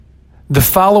The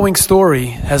following story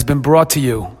has been brought to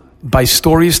you by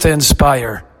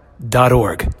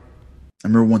StoriesToInspire.org. I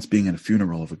remember once being at a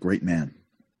funeral of a great man,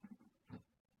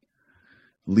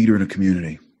 leader in a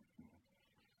community.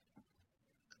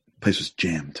 The place was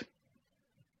jammed.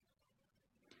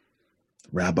 The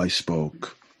rabbi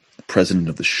spoke. The president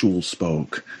of the shul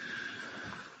spoke.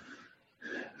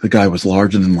 The guy was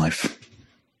larger than life.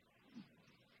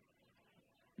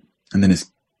 And then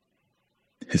his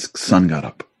son got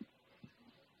up.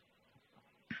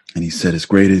 And he said, as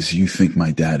great as you think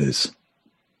my dad is,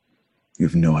 you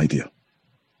have no idea.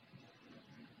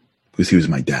 Because he was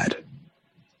my dad.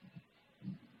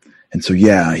 And so,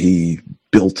 yeah, he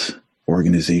built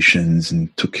organizations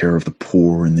and took care of the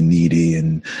poor and the needy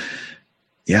and,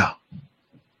 yeah,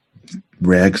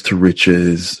 rags to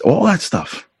riches, all that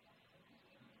stuff.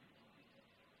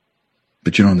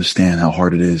 But you don't understand how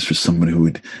hard it is for someone who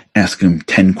would ask him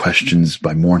 10 questions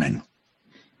by morning.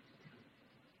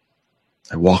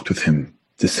 I walked with him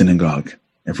to synagogue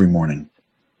every morning.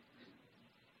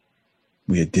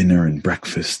 We had dinner and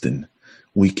breakfast and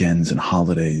weekends and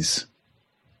holidays.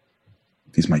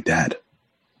 He's my dad.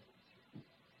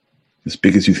 As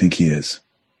big as you think he is.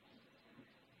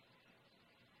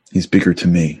 He's bigger to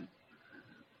me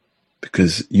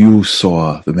because you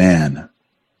saw the man.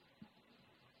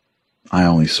 I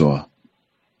only saw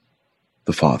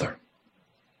the Father.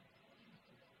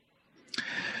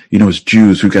 You know, as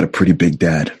Jews, we've got a pretty big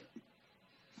dad.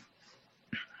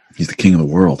 He's the king of the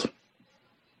world.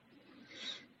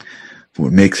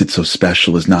 What makes it so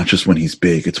special is not just when he's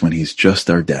big, it's when he's just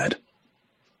our dad.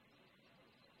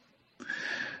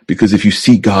 Because if you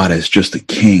see God as just a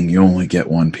king, you only get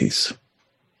one piece.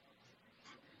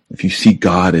 If you see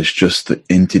God as just the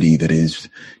entity that is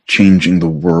changing the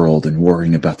world and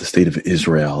worrying about the state of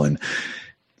Israel and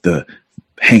the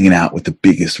hanging out with the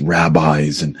biggest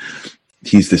rabbis, and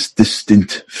he's this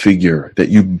distant figure that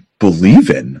you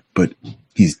believe in, but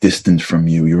he's distant from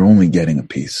you, you're only getting a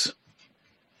piece.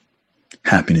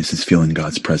 Happiness is feeling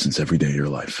God's presence every day of your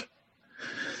life.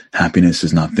 Happiness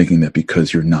is not thinking that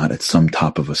because you're not at some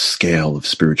top of a scale of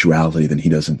spirituality, then he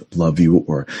doesn't love you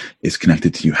or is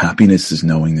connected to you. Happiness is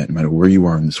knowing that no matter where you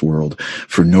are in this world,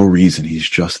 for no reason, he's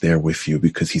just there with you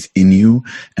because he's in you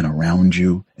and around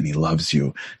you and he loves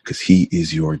you because he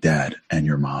is your dad and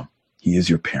your mom. He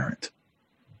is your parent.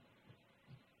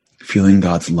 Feeling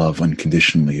God's love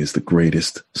unconditionally is the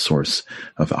greatest source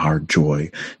of our joy.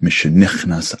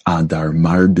 Mishenichnas Adar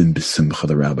Marden B'Simcha,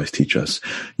 the rabbis teach us.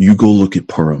 You go look at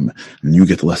Purim, and you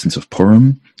get the lessons of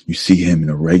Purim. You see him in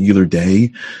a regular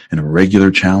day, in a regular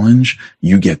challenge.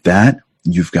 You get that.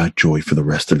 You've got joy for the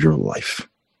rest of your life.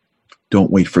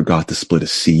 Don't wait for God to split a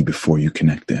sea before you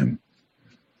connect to him.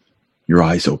 Your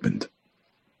eyes opened.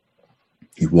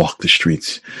 You walk the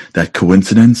streets. That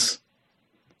coincidence?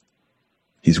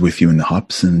 He's with you in the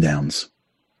ups and downs,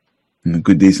 in the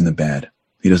good days and the bad.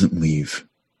 He doesn't leave.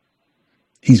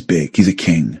 He's big. He's a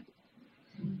king.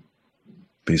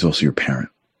 But he's also your parent.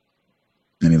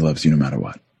 And he loves you no matter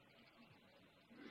what.